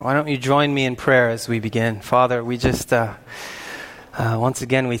Why don't you join me in prayer as we begin? Father, we just, once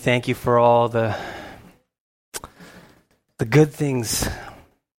again, we thank you for all the good things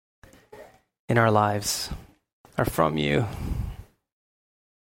in our lives are from you.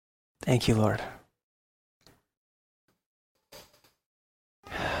 Thank you, Lord.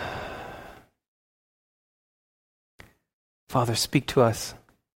 Father, speak to us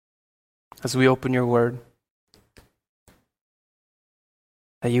as we open your word.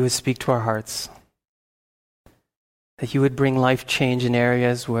 That you would speak to our hearts. That you would bring life change in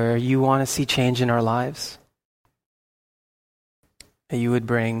areas where you want to see change in our lives. That you would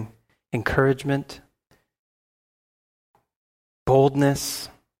bring encouragement, boldness,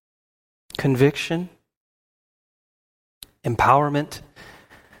 conviction, empowerment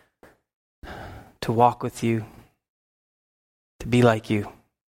to walk with you, to be like you,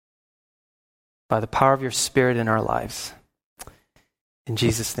 by the power of your Spirit in our lives. In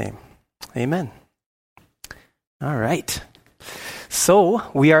Jesus' name, amen. All right. So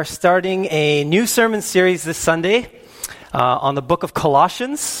we are starting a new sermon series this Sunday on the book of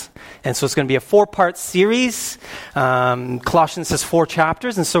Colossians. And so it's going to be a 4-part series. Colossians has 4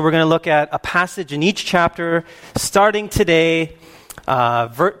 chapters. And so we're going to look at a passage in each chapter starting today,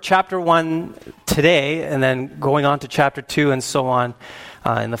 chapter 1 today, and then going on to chapter 2 and so on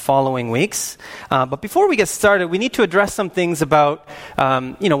in the following weeks. But before we get started, we need to address some things about,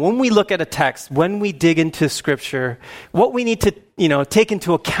 when we look at a text, when we dig into Scripture, what we need to, take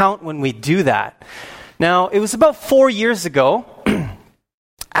into account when we do that. Now, it was about 4 years ago.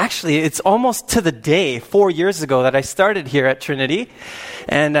 Actually, it's almost to the day, 4 years ago, that I started here at Trinity.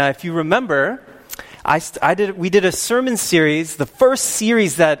 And if you remember, we did a sermon series. The first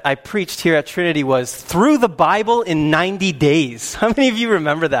series that I preached here at Trinity was Through the Bible in 90 Days. How many of you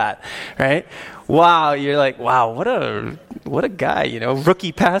remember that, right? Wow, you're like, wow, what a guy,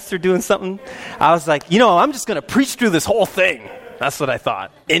 rookie pastor doing something. I was like, I'm just going to preach through this whole thing. That's what I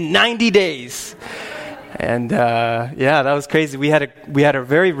thought. In 90 days. And that was crazy. We had a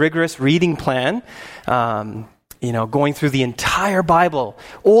very rigorous reading plan. Going through the entire Bible,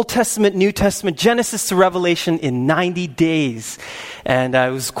 Old Testament, New Testament, Genesis to Revelation in 90 days. And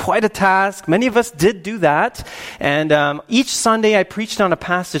it was quite a task. Many of us did do that. And each Sunday I preached on a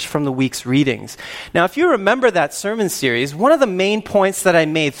passage from the week's readings. Now, if you remember that sermon series, one of the main points that I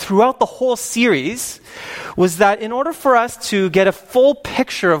made throughout the whole series was that in order for us to get a full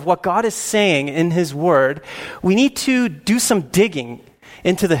picture of what God is saying in His Word, we need to do some digging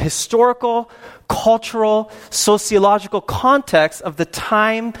into the historical, cultural, sociological context of the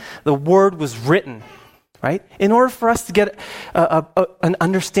time the Word was written, right? In order for us to get an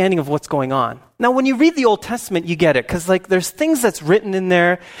understanding of what's going on. Now, when you read the Old Testament, you get it, because there's things that's written in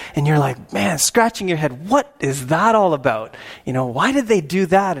there, and you're like, man, scratching your head, what is that all about? Why did they do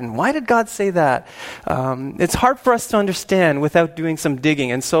that, and why did God say that? It's hard for us to understand without doing some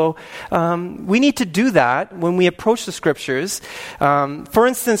digging, and so we need to do that when we approach the Scriptures. For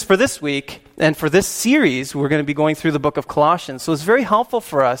instance, for this week, and for this series, we're going to be going through the book of Colossians. So it's very helpful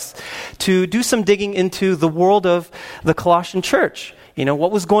for us to do some digging into the world of the Colossian church.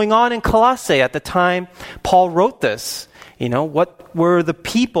 What was going on in Colossae at the time Paul wrote this? What were the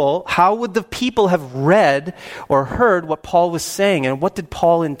people, how would the people have read or heard what Paul was saying? And what did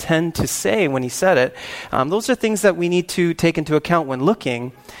Paul intend to say when he said it? Those are things that we need to take into account when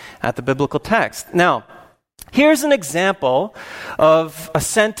looking at the biblical text. Now, here's an example of a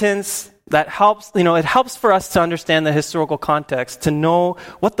sentence that helps, it helps for us to understand the historical context, to know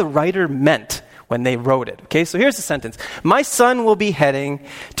what the writer meant when they wrote it. Okay, so here's the sentence. My son will be heading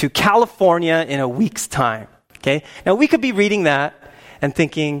to California in a week's time. Okay, now we could be reading that and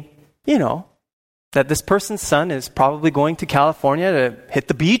thinking, that this person's son is probably going to California to hit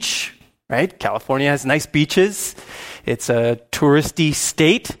the beach, right? California has nice beaches. It's a touristy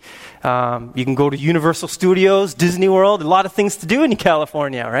state. You can go to Universal Studios, Disney World, a lot of things to do in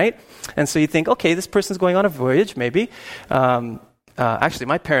California, right? And so you think, okay, this person's going on a voyage, maybe. Actually,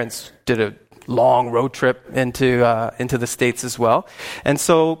 my parents did a long road trip into the States as well. And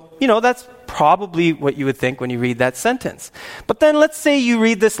so, that's probably what you would think when you read that sentence. But then let's say you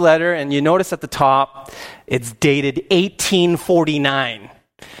read this letter and you notice at the top, it's dated 1849.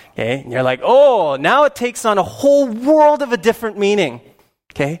 Okay? And you're like, oh, now it takes on a whole world of a different meaning.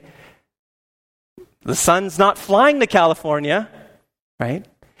 Okay? The sun's not flying to California, right?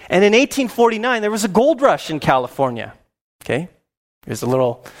 And in 1849, there was a gold rush in California. Okay? Here's a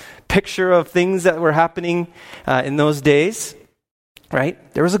little picture of things that were happening in those days, right?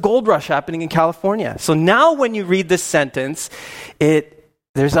 There was a gold rush happening in California. So now when you read this sentence,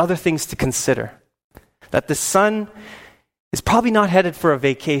 there's other things to consider. That the son is probably not headed for a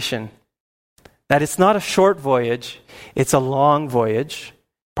vacation. That it's not a short voyage, it's a long voyage,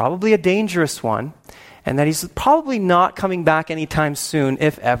 probably a dangerous one, and that he's probably not coming back anytime soon,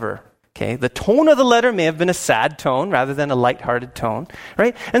 if ever. Okay, the tone of the letter may have been a sad tone rather than a lighthearted tone,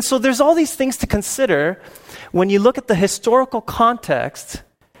 right? And so there's all these things to consider when you look at the historical context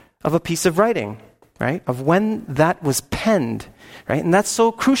of a piece of writing, right? Of when that was penned, right? And that's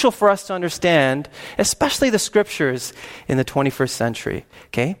so crucial for us to understand, especially the scriptures in the 21st century,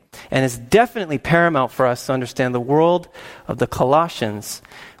 okay? And it's definitely paramount for us to understand the world of the Colossians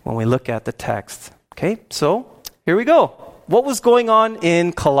when we look at the text, okay? So, here we go. What was going on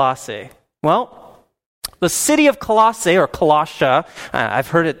in Colossae? Well, the city of Colossae, or Colossia, I've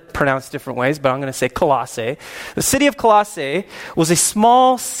heard it pronounced different ways, but I'm going to say Colossae. The city of Colossae was a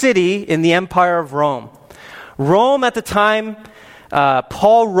small city in the Empire of Rome. Rome at the time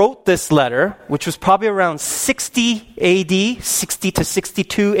Paul wrote this letter, which was probably around 60 AD, 60 to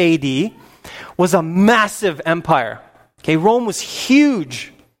 62 AD, was a massive empire. Okay, Rome was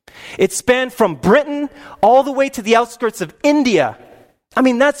huge. It spanned from Britain all the way to the outskirts of India. I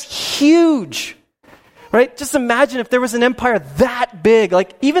mean, that's huge, right? Just imagine if there was an empire that big,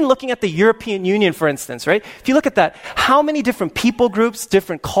 like even looking at the European Union, for instance, right? If you look at that, how many different people groups,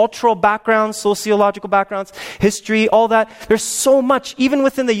 different cultural backgrounds, sociological backgrounds, history, all that. There's so much, even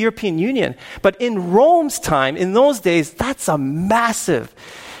within the European Union. But in Rome's time, in those days, that's a massive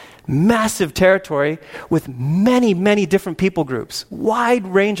territory with many, many different people groups, wide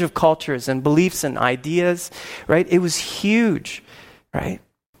range of cultures and beliefs and ideas, right? It was huge, right?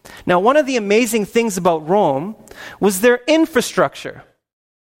 Now, one of the amazing things about Rome was their infrastructure,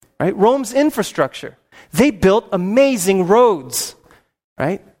 right? Rome's infrastructure. They built amazing roads,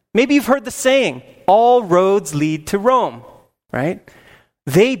 right? Maybe you've heard the saying, all roads lead to Rome, right?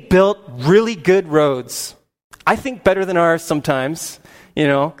 They built really good roads. I think better than ours sometimes. You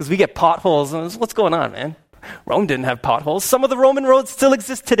know, because we get potholes. And what's going on, man? Rome didn't have potholes. Some of the Roman roads still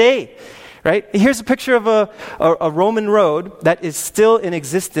exist today, right? Here's a picture of a Roman road that is still in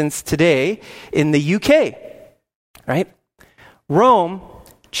existence today in the UK, right? Rome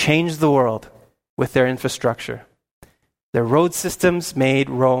changed the world with their infrastructure. Their road systems made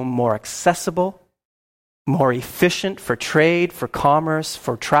Rome more accessible, more efficient for trade, for commerce,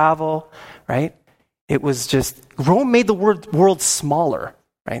 for travel, right? It was just, Rome made the world smaller,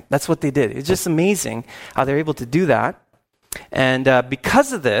 right? That's what they did. It's just amazing how they're able to do that. And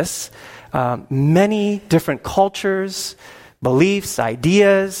because of this, many different cultures, beliefs,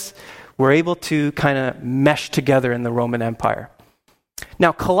 ideas were able to kind of mesh together in the Roman Empire.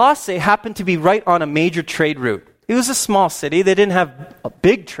 Now, Colossae happened to be right on a major trade route. It was a small city. They didn't have a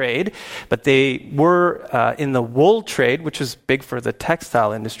big trade, but they were in the wool trade, which was big for the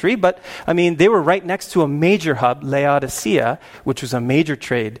textile industry. But, I mean, they were right next to a major hub, Laodicea, which was a major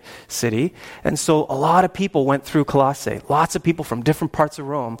trade city. And so a lot of people went through Colossae. Lots of people from different parts of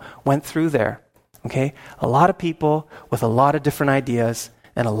Rome went through there. Okay? A lot of people with a lot of different ideas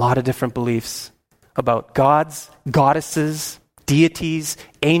and a lot of different beliefs about gods, goddesses, deities,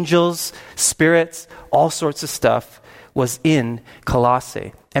 angels, spirits, all sorts of stuff was in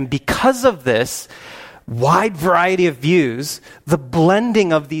Colossae. And because of this wide variety of views, the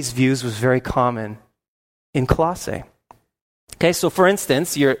blending of these views was very common in Colossae. Okay, so for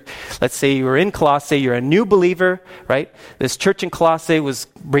instance, let's say you were in Colossae, you're a new believer, right? This church in Colossae was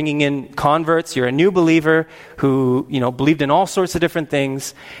bringing in converts. You're a new believer who, believed in all sorts of different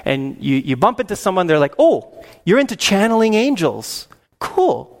things. And you bump into someone, they're like, oh, you're into channeling angels.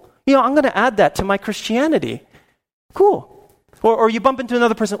 Cool. I'm going to add that to my Christianity. Cool. Or you bump into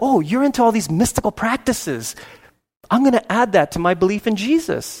another person, oh, you're into all these mystical practices. I'm going to add that to my belief in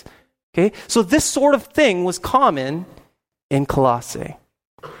Jesus. Okay, so this sort of thing was common in Colossae,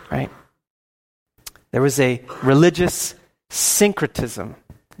 right? There was a religious syncretism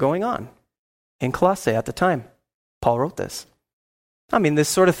going on in Colossae at the time Paul wrote this. I mean, this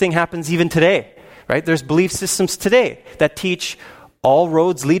sort of thing happens even today, right? There's belief systems today that teach all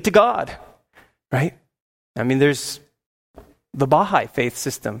roads lead to God, right? I mean, there's the Baha'i faith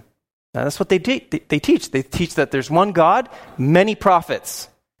system. Now, that's what they teach. They teach that there's one God, many prophets.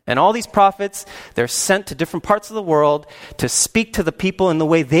 And all these prophets, they're sent to different parts of the world to speak to the people in the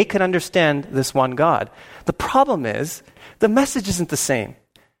way they can understand this one God. The problem is, the message isn't the same.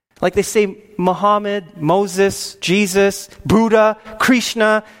 Like they say, Muhammad, Moses, Jesus, Buddha,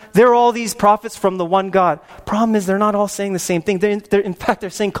 Krishna, they're all these prophets from the one God. Problem is, they're not all saying the same thing. In fact, they're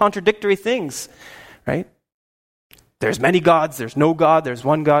saying contradictory things, right? There's many gods, there's no God, there's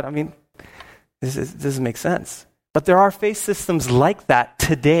one God. I mean, this doesn't make sense. But there are faith systems like that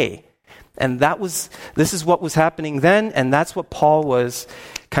today. And this is what was happening then, and that's what Paul was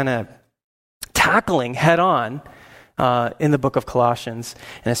kind of tackling head on in the book of Colossians,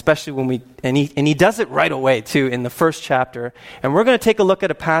 and especially when he does it right away too in the first chapter. And we're going to take a look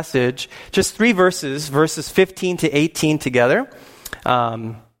at a passage, just 3 verses 15 to 18 together.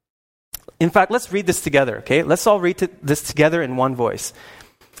 In fact, let's read this together, okay? Let's all read this together in one voice.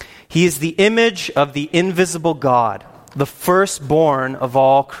 He is the image of the invisible God, the firstborn of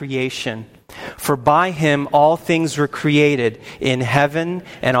all creation. For by him all things were created in heaven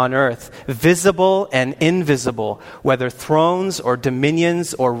and on earth, visible and invisible, whether thrones or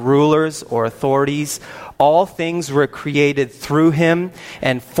dominions or rulers or authorities. All things were created through him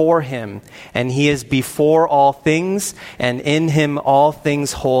and for him. And he is before all things, and in him all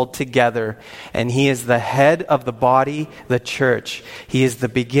things hold together. And he is the head of the body, the church. He is the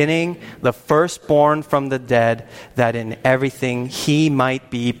beginning, the firstborn from the dead, that in everything he might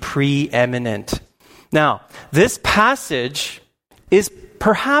be preeminent. Now, this passage is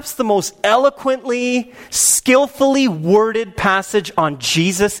perhaps the most eloquently, skillfully worded passage on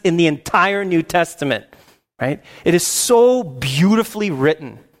Jesus in the entire New Testament. Right? It is so beautifully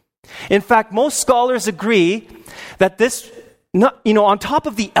written. In fact, most scholars agree that this, on top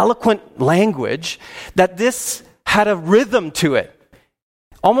of the eloquent language, that this had a rhythm to it,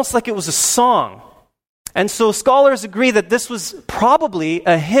 almost like it was a song. And so scholars agree that this was probably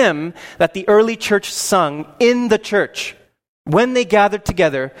a hymn that the early church sung in the church. When they gathered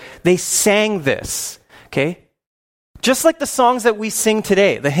together, they sang this. Okay? Just like the songs that we sing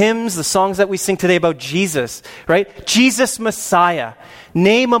today, the hymns, the songs that we sing today about Jesus, right? Jesus Messiah,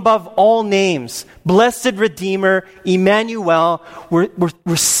 name above all names, blessed Redeemer, Emmanuel.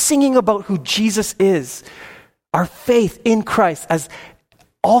 We're singing about who Jesus is, our faith in Christ as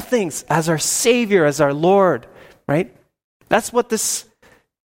all things, as our Savior, as our Lord, right? That's what this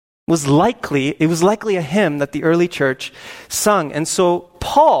was likely. It was likely a hymn that the early church sung. And so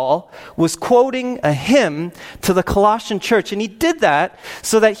Paul was quoting a hymn to the Colossian church, and he did that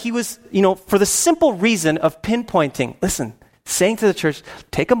so that he was, for the simple reason of pinpointing, listen, saying to the church,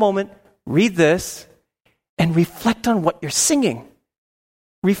 take a moment, read this, and reflect on what you're singing.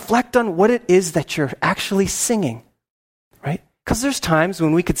 Reflect on what it is that you're actually singing, right? Because there's times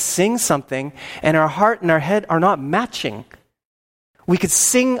when we could sing something and our heart and our head are not matching. We could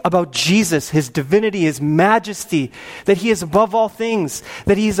sing about Jesus, his divinity, his majesty, that he is above all things,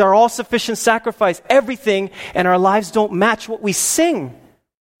 that he is our all-sufficient sacrifice, everything, and our lives don't match what we sing.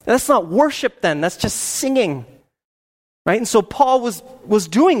 That's not worship then, that's just singing. Right? And so Paul was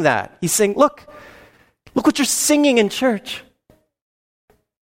doing that. He's saying, look what you're singing in church.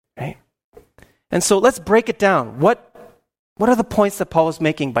 Right? And so let's break it down. What are the points that Paul is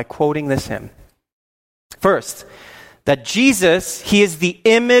making by quoting this hymn? First, that Jesus, he is the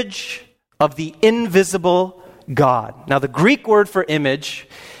image of the invisible God. Now, the Greek word for image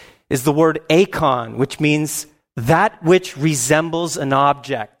is the word eikon, which means that which resembles an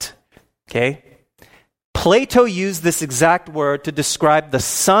object. Okay? Plato used this exact word to describe the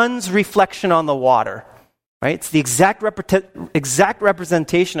sun's reflection on the water. Right? It's the exact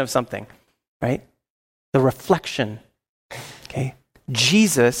representation of something. Right? The reflection. Okay?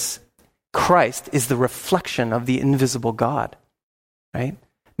 Jesus Christ is the reflection of the invisible God, right?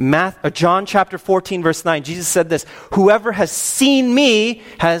 John chapter 14, verse 9, Jesus said this, whoever has seen me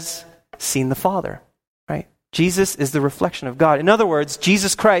has seen the Father, right? Jesus is the reflection of God. In other words,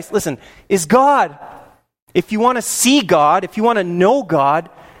 Jesus Christ, listen, is God. If you want to see God, if you want to know God,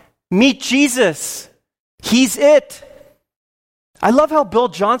 meet Jesus. He's it. I love how Bill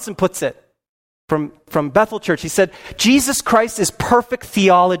Johnson puts it from Bethel Church. He said, Jesus Christ is perfect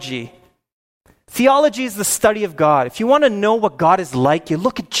theology. Theology is the study of God. If you want to know what God is like, you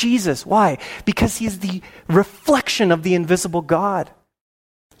look at Jesus. Why? Because he is the reflection of the invisible God.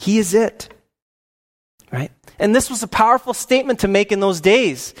 He is it. Right? And this was a powerful statement to make in those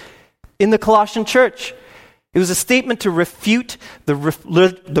days in the Colossian church. It was a statement to refute the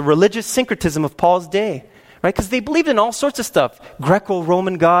religious syncretism of Paul's day. Right? Because they believed in all sorts of stuff.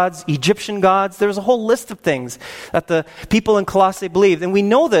 Greco-Roman gods, Egyptian gods. There was a whole list of things that the people in Colossae believed. And we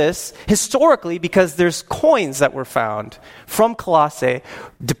know this historically because there's coins that were found from Colossae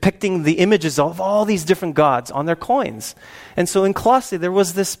depicting the images of all these different gods on their coins. And so in Colossae, there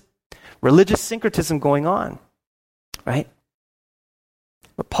was this religious syncretism going on. Right?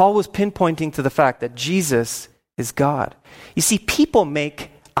 But Paul was pinpointing to the fact that Jesus is God. You see, people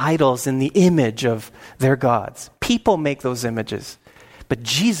make idols in the image of their gods. People make those images. But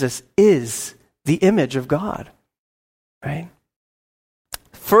Jesus is the image of God. Right?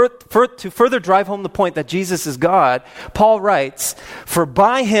 to further drive home the point that Jesus is God, Paul writes, "For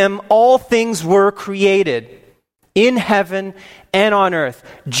by him all things were created, in heaven and on earth."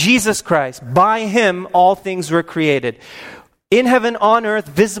 Jesus Christ, by him all things were created. In heaven, on earth,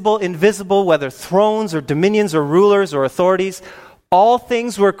 visible, invisible, whether thrones or dominions or rulers or authorities, all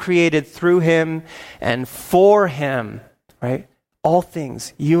things were created through him and for him, right? All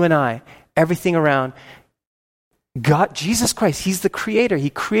things, you and I, everything around. God, Jesus Christ, he's the creator. He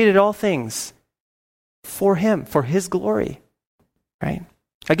created all things for him, for his glory, right?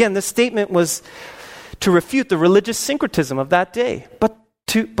 Again, this statement was to refute the religious syncretism of that day.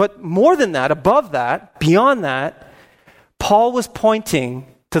 But more than that, above that, beyond that, Paul was pointing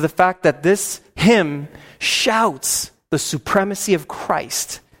to the fact that this hymn shouts the supremacy of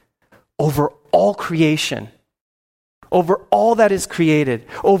Christ over all creation, over all that is created,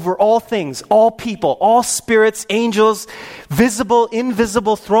 over all things, all people, all spirits, angels, visible,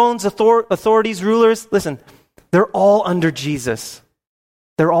 invisible, thrones, authorities, rulers. Listen, they're all under Jesus.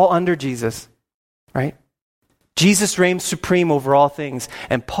 They're all under Jesus, right? Jesus reigns supreme over all things.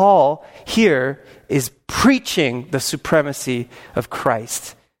 And Paul here is preaching the supremacy of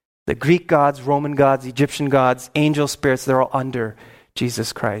Christ. The Greek gods, Roman gods, Egyptian gods, angel spirits, they're all under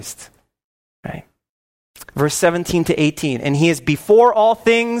Jesus Christ. Right? Verse 17 to 18. "And he is before all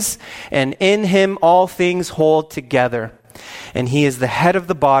things, and in him all things hold together. And he is the head of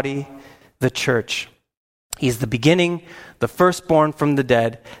the body, the church. He is the beginning, the firstborn from the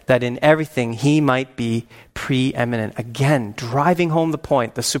dead, that in everything he might be preeminent." Again, driving home the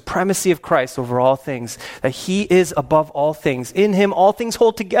point, the supremacy of Christ over all things, that he is above all things. In him, all things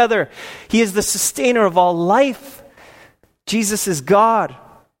hold together. He is the sustainer of all life. Jesus is God.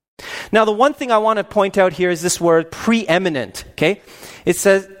 Now, the one thing I want to point out here is this word preeminent, okay? It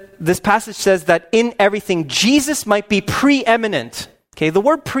says, this passage says that in everything, Jesus might be preeminent. Okay, the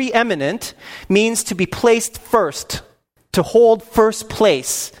word preeminent means to be placed first, to hold first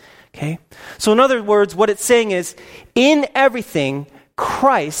place. Okay, so in other words, what it's saying is, in everything,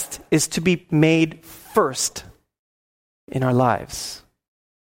 Christ is to be made first in our lives.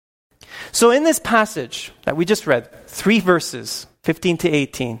 So in this passage that we just read, 3 verses, 15 to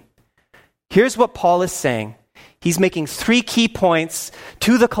 18, here's what Paul is saying. He's making 3 key points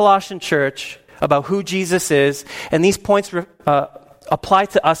to the Colossian church about who Jesus is, and these points apply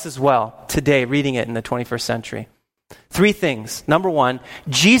to us as well today, reading it in the 21st century. 3 things. Number 1,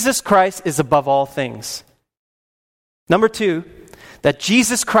 Jesus Christ is above all things. Number 2, that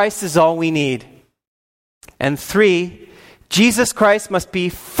Jesus Christ is all we need. And 3, Jesus Christ must be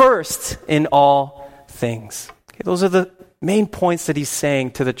first in all things. Okay, those are the main points that he's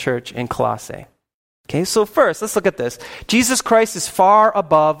saying to the church in Colossae. Okay, so first, let's look at this. Jesus Christ is far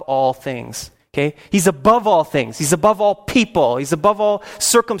above all things. Okay, he's above all things. He's above all people. He's above all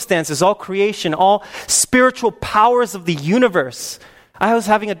circumstances, all creation, all spiritual powers of the universe. I was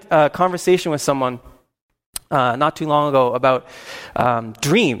having a conversation with someone not too long ago about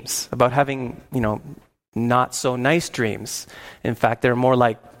dreams, about having, not so nice dreams. In fact, they're more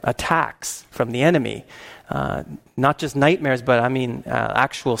like attacks from the enemy. Not just nightmares, but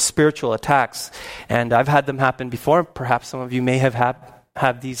actual spiritual attacks. And I've had them happen before. Perhaps some of you may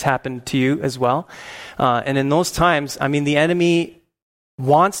have these happen to you as well. And in those times, the enemy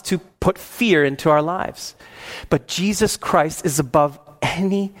wants to put fear into our lives. But Jesus Christ is above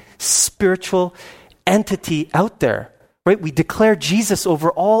any spiritual entity out there, right? We declare Jesus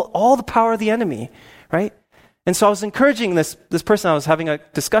over all the power of the enemy, right? And so I was encouraging this person I was having a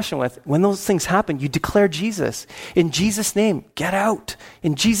discussion with, when those things happen, you declare Jesus. In Jesus' name, get out.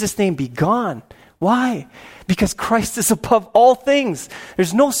 In Jesus' name, be gone. Why? Because Christ is above all things.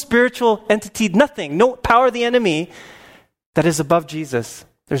 There's no spiritual entity, nothing, no power of the enemy that is above Jesus.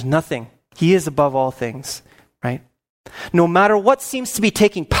 There's nothing. He is above all things, right? No matter what seems to be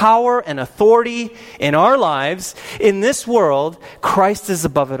taking power and authority in our lives, in this world, Christ is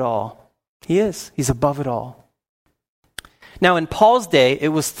above it all. He is. He's above it all. Now, in Paul's day, it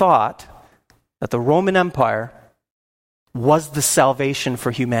was thought that the Roman Empire was the salvation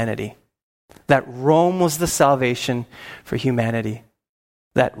for humanity. That Rome was the salvation for humanity.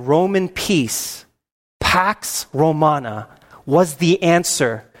 That Roman peace, Pax Romana, was the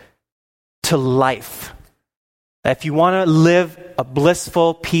answer to life. That if you want to live a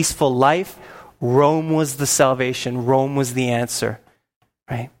blissful, peaceful life, Rome was the salvation. Rome was the answer,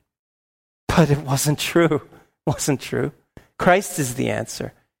 right? But it wasn't true. It wasn't true. Christ is the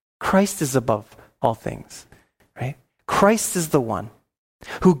answer. Christ is above all things, right? Christ is the one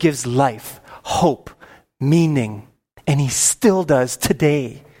who gives life, hope, meaning, and he still does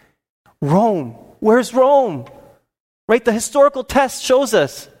today. Rome, where's Rome? right? The historical test shows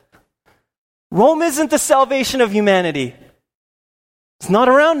us. Rome isn't the salvation of humanity. It's not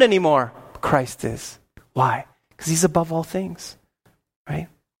around anymore. Christ is. Why? Because he's above all things, right?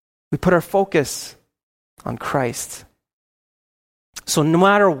 We put our focus on Christ. So no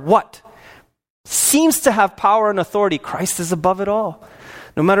matter what seems to have power and authority, Christ is above it all.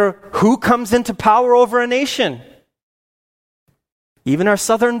 No matter who comes into power over a nation, even our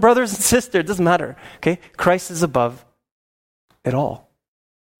southern brothers and sisters, it doesn't matter, okay? Christ is above it all,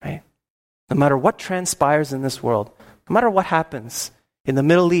 right? No matter what transpires in this world, no matter what happens in the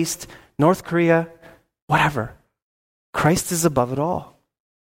Middle East, North Korea, whatever, Christ is above it all.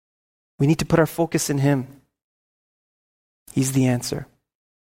 We need to put our focus in him. He's the answer.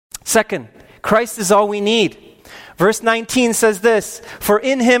 Second, Christ is all we need. Verse 19 says this, "For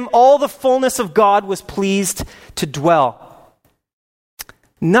in him all the fullness of God was pleased to dwell."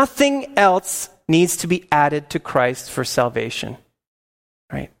 Nothing else needs to be added to Christ for salvation,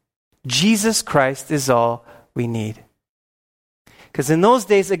 right? Jesus Christ is all we need. Because in those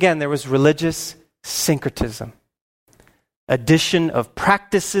days, again, there was religious syncretism. Addition of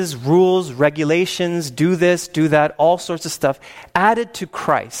practices, rules, regulations, do this, do that, all sorts of stuff added to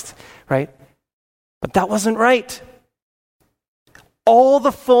Christ, right? But that wasn't right. All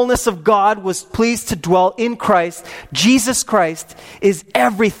the fullness of God was pleased to dwell in Christ. Jesus Christ is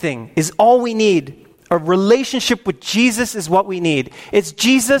everything, is all we need. A relationship with Jesus is what we need. It's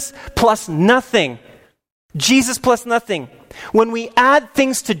Jesus plus nothing. Jesus plus nothing. When we add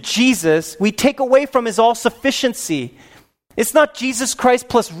things to Jesus, we take away from his all-sufficiency. It's not Jesus Christ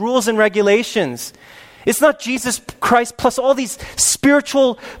plus rules and regulations. It's not Jesus Christ plus all these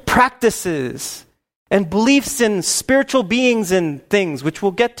spiritual practices and beliefs in spiritual beings and things, which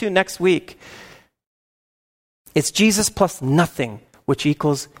we'll get to next week. It's Jesus plus nothing, which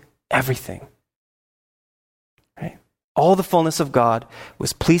equals everything. Right? All the fullness of God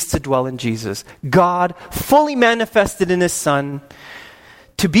was pleased to dwell in Jesus. God fully manifested in his Son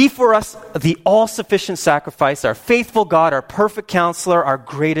to be for us the all-sufficient sacrifice, our faithful God, our perfect counselor, our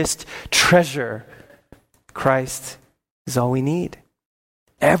greatest treasure. Christ is all we need.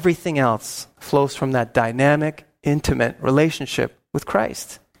 Everything else flows from that dynamic, intimate relationship with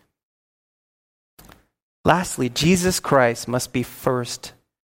Christ. Lastly, Jesus Christ must be first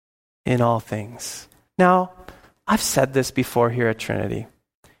in all things. Now, I've said this before here at Trinity.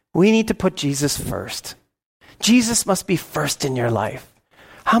 We need to put Jesus first. Jesus must be first in your life.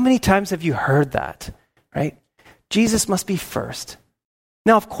 How many times have you heard that, right? Jesus must be first.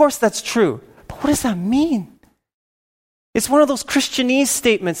 Now, of course, that's true. But what does that mean? It's one of those Christianese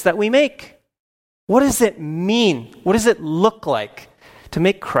statements that we make. What does it mean? What does it look like to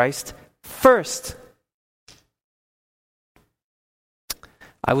make Christ first?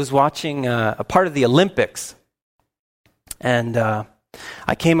 I was watching a part of the Olympics, and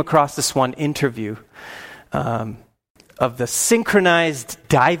I came across this one interview of the synchronized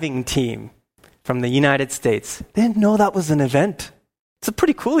diving team from the United States. They didn't know that was an event. It's a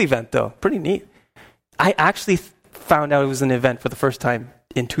pretty cool event, though. Pretty neat. I actually found out it was an event for the first time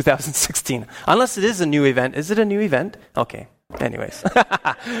in 2016. Unless it is a new event. Is it a new event? Okay. Anyways.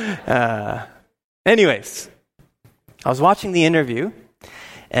 Anyways. I was watching the interview,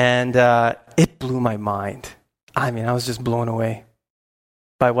 and it blew my mind. I mean, I was just blown away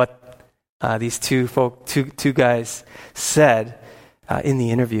by what these two guys said in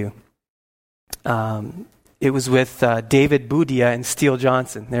the interview. It was with David Boudia and Steele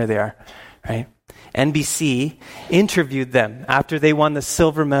Johnson. There they are, right? NBC interviewed them after they won the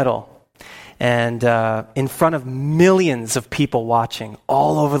silver medal, and in front of millions of people watching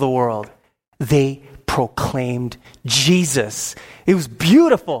all over the world, they proclaimed Jesus. It was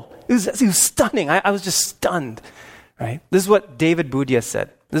beautiful. It was stunning. I was just stunned, right? This is what David Boudia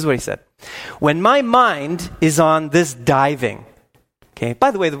said. This is what he said. "When my mind is on this diving," okay,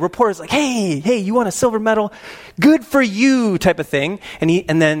 by the way, the reporter's like, hey, you won a silver medal, good for you, type of thing.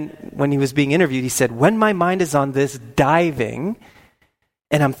 And then when he was being interviewed, he said, "When my mind is on this diving,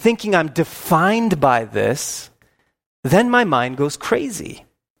 and I'm thinking I'm defined by this, then my mind goes crazy.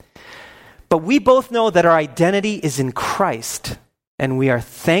 But we both know that our identity is in Christ, and we are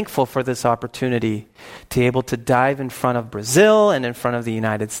thankful for this opportunity to be able to dive in front of Brazil and in front of the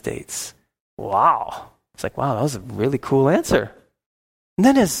United States." Wow. It's like, wow, that was a really cool answer. And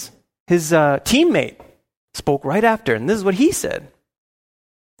then his teammate spoke right after, and this is what he said.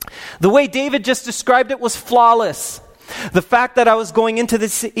 "The way David just described it was flawless. The fact that I was going into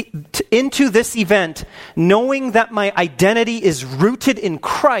this event knowing that my identity is rooted in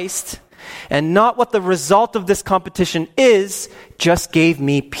Christ and not what the result of this competition is, just gave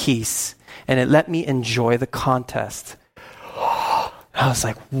me peace, and it let me enjoy the contest I was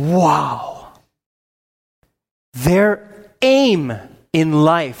like, wow. Their aim in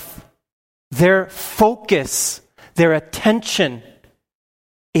life, their focus, their attention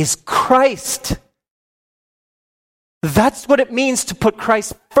is Christ. That's what it means to put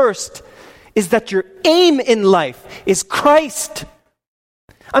Christ first, is that your aim in life is Christ.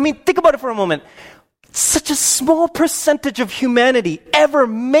 I mean, think about it for a moment. Such a small percentage of humanity ever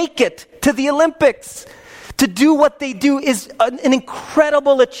make it to the Olympics. To do what they do is an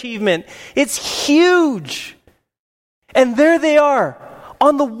incredible achievement. It's huge. And there they are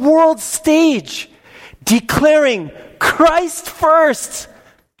on the world stage declaring Christ first.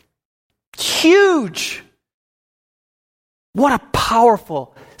 Huge. What a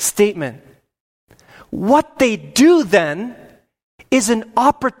powerful statement. What they do then is an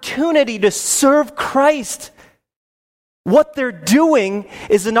opportunity to serve Christ. What they're doing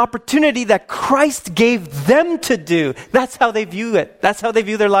is an opportunity that Christ gave them to do. That's how they view it. That's how they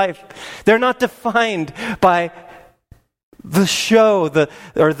view their life. They're not defined by the show, the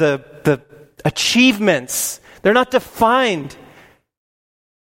achievements. They're not defined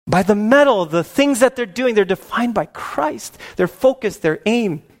by the medal, the things that they're doing. They're defined by Christ. Their focus, their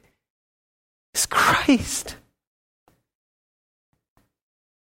aim is Christ.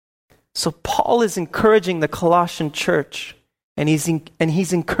 So Paul is encouraging the Colossian church, and he's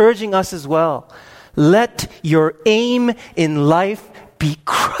encouraging us as well. Let your aim in life be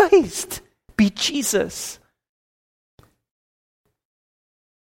Christ, be Jesus.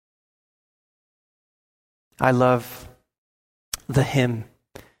 I love the hymn,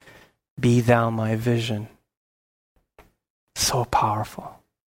 "Be Thou My Vision." So powerful.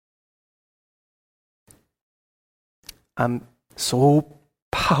 I'm so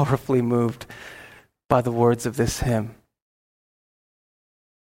powerfully moved by the words of this hymn.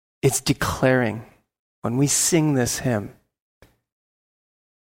 It's declaring, when we sing this hymn,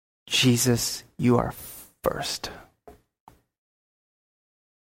 Jesus, you are first.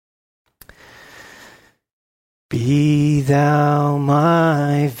 Be thou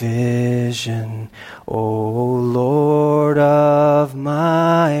my vision, O Lord of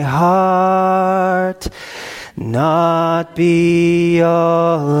my heart. Not be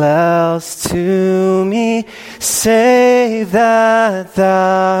all else to me, save that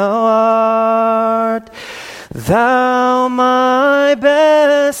thou art. Thou my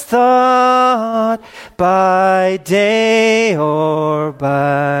best thought, by day or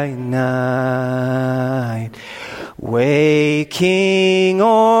by night. Waking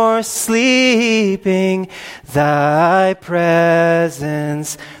or sleeping, thy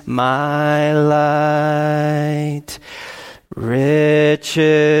presence my light.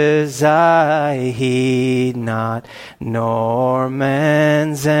 Riches I heed not, nor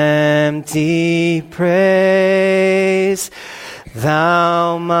man's empty praise.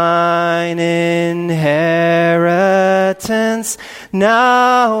 Thou mine inheritance,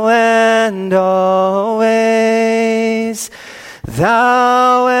 now and always.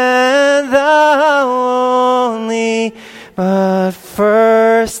 Thou and thou only, but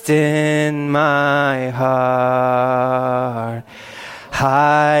first in my heart.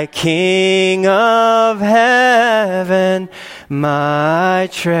 High King of heaven, my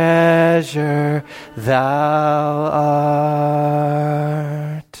treasure thou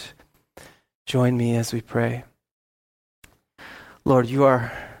art. Join me as we pray. Lord, you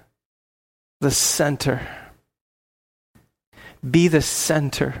are the center. Be the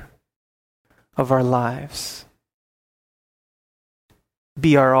center of our lives.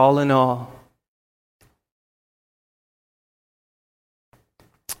 Be our all in all.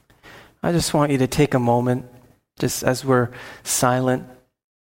 I just want you to take a moment, just as we're silent,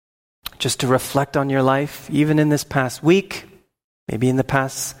 just to reflect on your life, even in this past week, maybe in the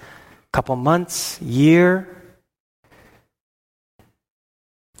past couple months, year.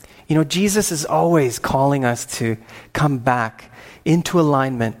 You know, Jesus is always calling us to come back into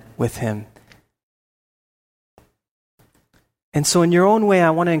alignment with Him. And so in your own way, I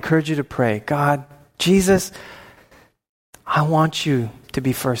want to encourage you to pray, God, Jesus, I want you to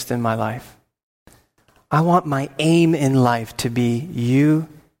be first in my life. I want my aim in life to be you,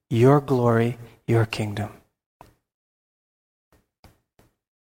 your glory, your kingdom.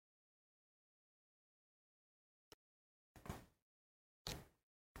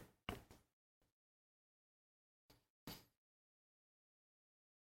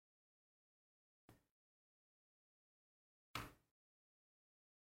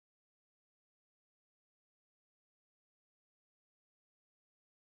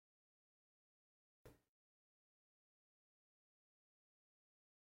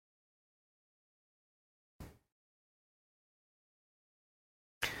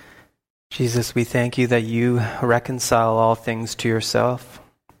 Jesus, we thank you that you reconcile all things to yourself,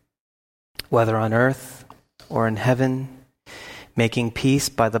 whether on earth or in heaven, making peace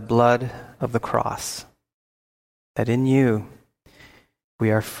by the blood of the cross. That in you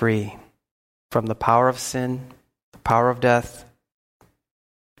we are free from the power of sin, the power of death.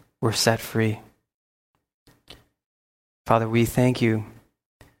 We're set free. Father, we thank you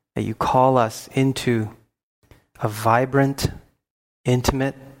that you call us into a vibrant,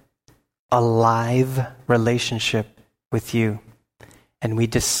 intimate, alive relationship with you. And we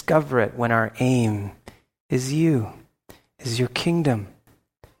discover it when our aim is you, is your kingdom.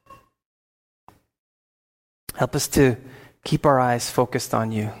 Help us to keep our eyes focused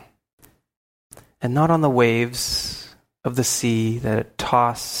on you and not on the waves of the sea that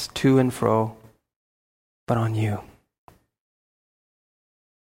toss to and fro, but on you.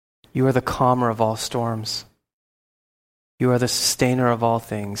 You are the calmer of all storms. You are the sustainer of all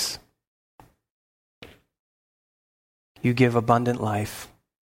things. You give abundant life.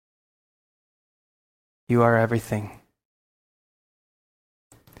 You are everything.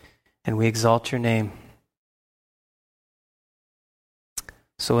 And we exalt your name.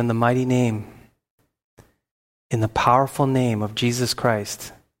 So in the mighty name, in the powerful name of Jesus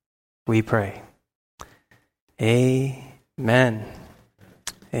Christ, we pray. Amen.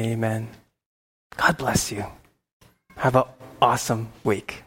 Amen. God bless you. Have an awesome week.